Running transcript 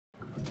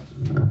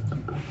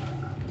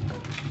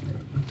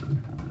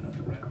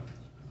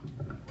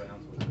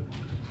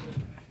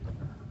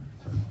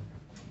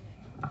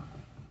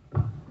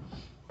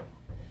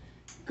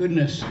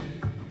Goodness.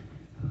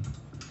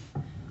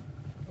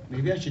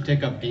 Maybe I should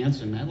take up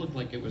dancing. That looked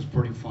like it was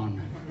pretty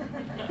fun.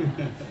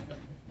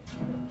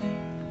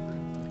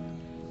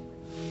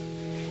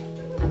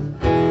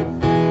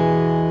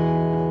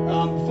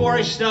 Before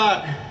I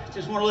start,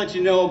 just want to let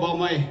you know about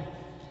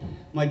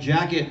my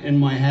jacket and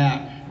my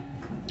hat.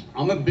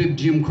 I'm a big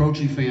Jim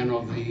Croce fan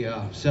of the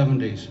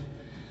 70s.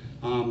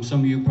 Some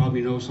of you probably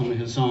know some of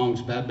his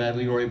songs, Bad Bad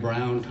Leroy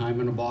Brown, Time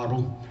in a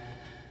Bottle.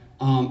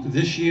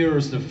 This year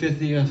is the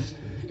 50th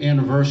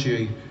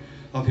anniversary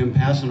of him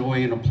passing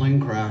away in a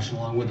plane crash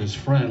along with his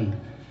friend,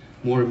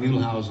 Maury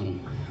Muehlhausen.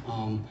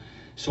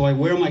 So I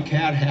wear my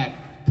cat hat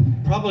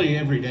probably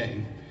every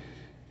day.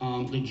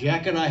 The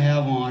jacket I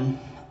have on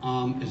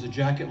is a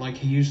jacket like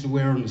he used to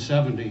wear in the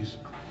 70s.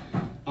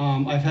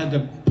 I've had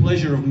the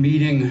pleasure of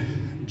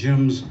meeting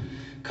Jim's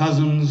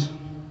cousins,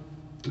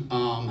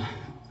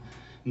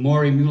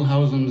 Maury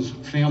Muehlhausen's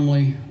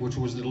family, which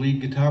was the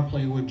lead guitar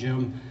player with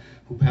Jim,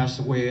 who passed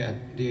away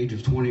at the age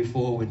of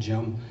 24 with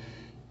Jim.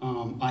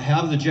 I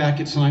have the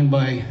jacket signed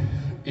by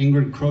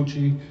Ingrid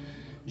Croce,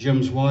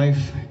 Jim's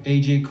wife.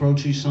 A.J.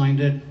 Croce signed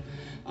it.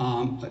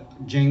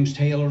 James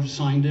Taylor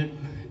signed it.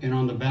 And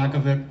on the back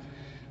of it,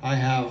 I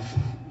have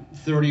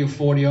 30 or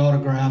 40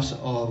 autographs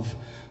of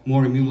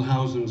Maury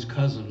Muehlhausen's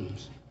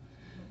cousins.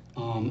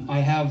 I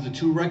have the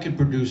two record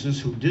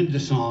producers who did the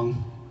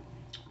song,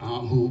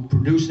 who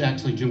produced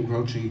actually Jim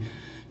Croce,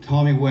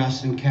 Tommy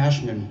West and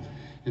Cashman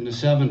in the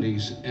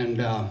 70s.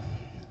 And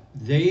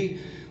they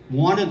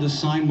wanted to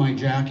sign my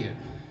jacket,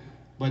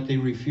 but they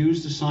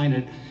refused to sign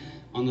it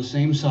on the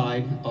same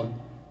side of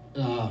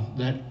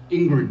that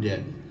Ingrid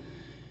did.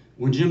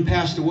 When Jim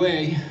passed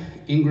away,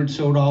 Ingrid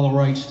sold all the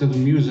rights to the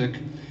music,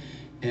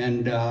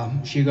 and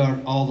she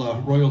got all the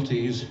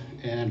royalties,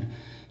 and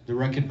the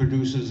record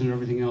producers and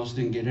everything else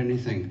didn't get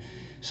anything.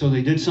 So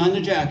they did sign the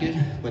jacket,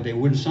 but they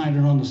wouldn't sign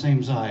it on the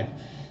same side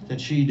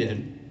that she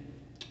did.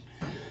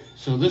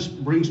 So this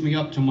brings me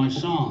up to my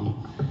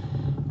song.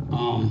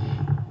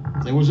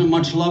 There wasn't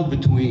much love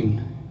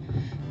between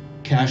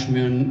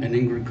Cashman and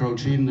Ingrid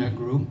Croce in that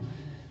group.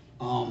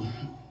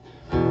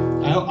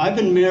 I've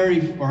been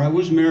married, or I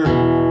was married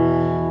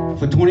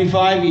for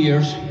 25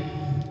 years,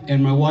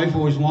 and my wife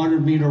always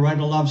wanted me to write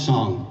a love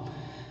song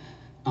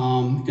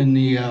in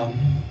the,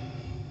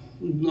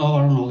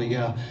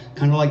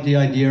 kind of like the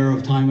idea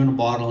of Time in a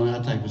Bottle and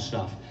that type of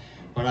stuff.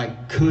 But I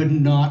could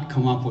not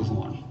come up with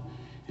one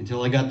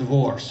until I got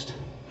divorced.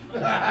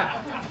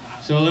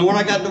 So then when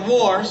I got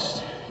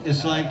divorced,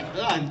 it's like,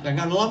 I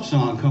got a love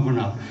song coming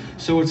up.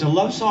 So it's a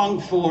love song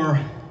for,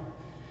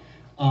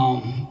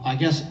 I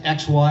guess,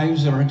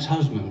 ex-wives or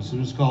ex-husbands,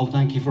 and it's called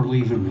Thank You for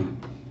Leaving Me.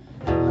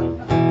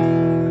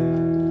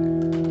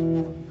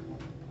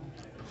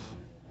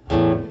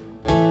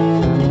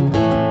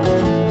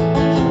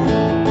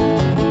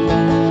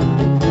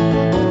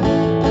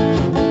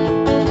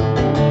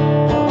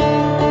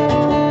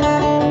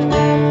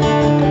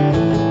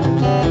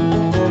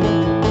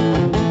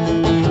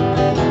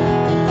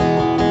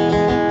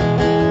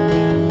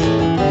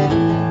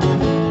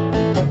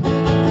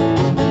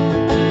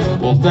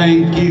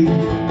 Thank you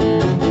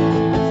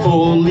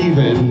for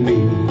leaving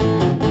me.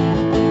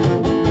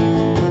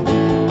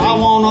 I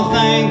want to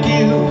thank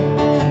you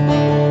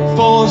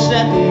for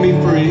setting me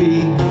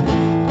free.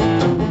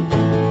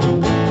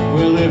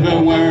 Well, if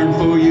it weren't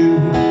for you,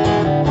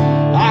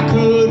 I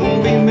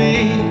couldn't be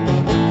me.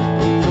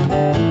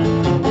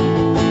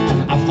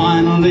 I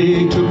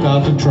finally took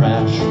out the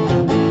trash.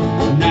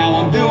 Now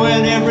I'm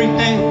doing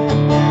everything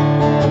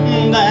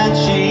that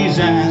she's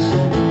asked.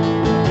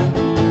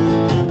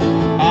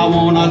 I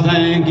wanna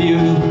thank you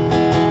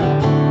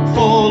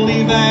for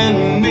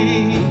leaving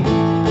me.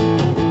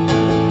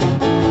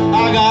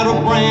 I got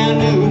a brand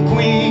new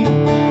queen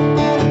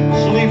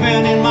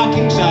sleeping in my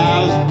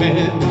king-size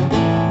bed.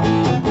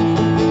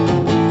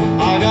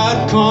 I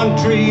got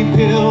country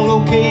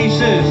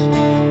pillowcases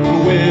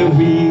where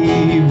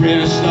we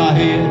rest our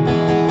head.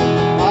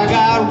 I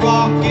got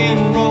rock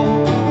and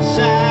roll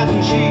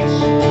satin sheets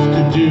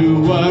to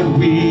do what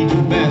we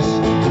do best.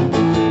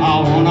 I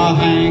wanna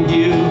thank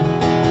you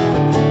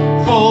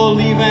for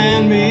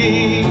leaving me.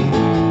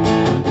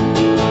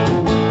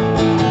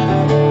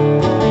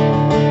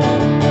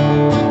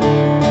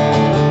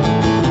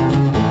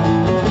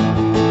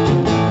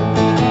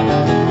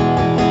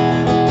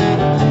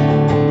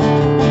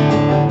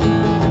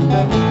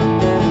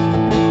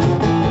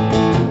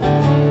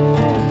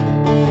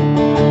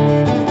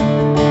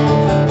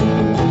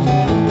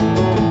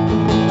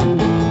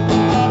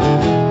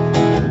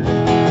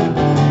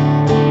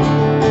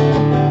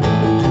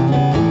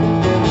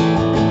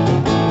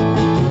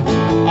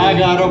 I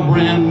got a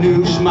brand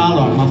new smile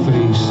on my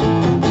face,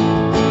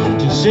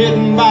 just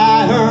sitting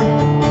by her,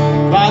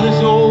 by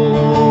this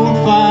old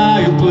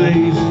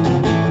fireplace.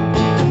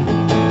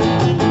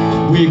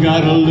 We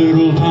got a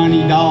little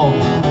tiny dog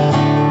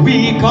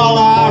we call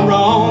our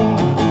own.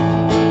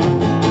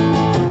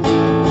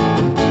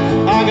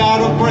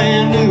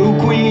 brand new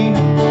queen,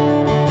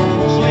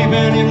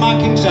 sleeping in my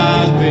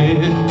king-size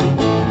bed.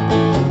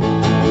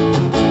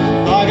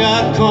 I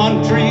got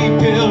country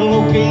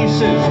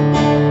pillowcases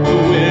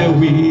where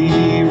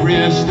we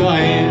rest our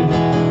head.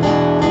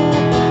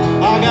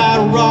 I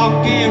got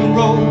rock and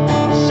roll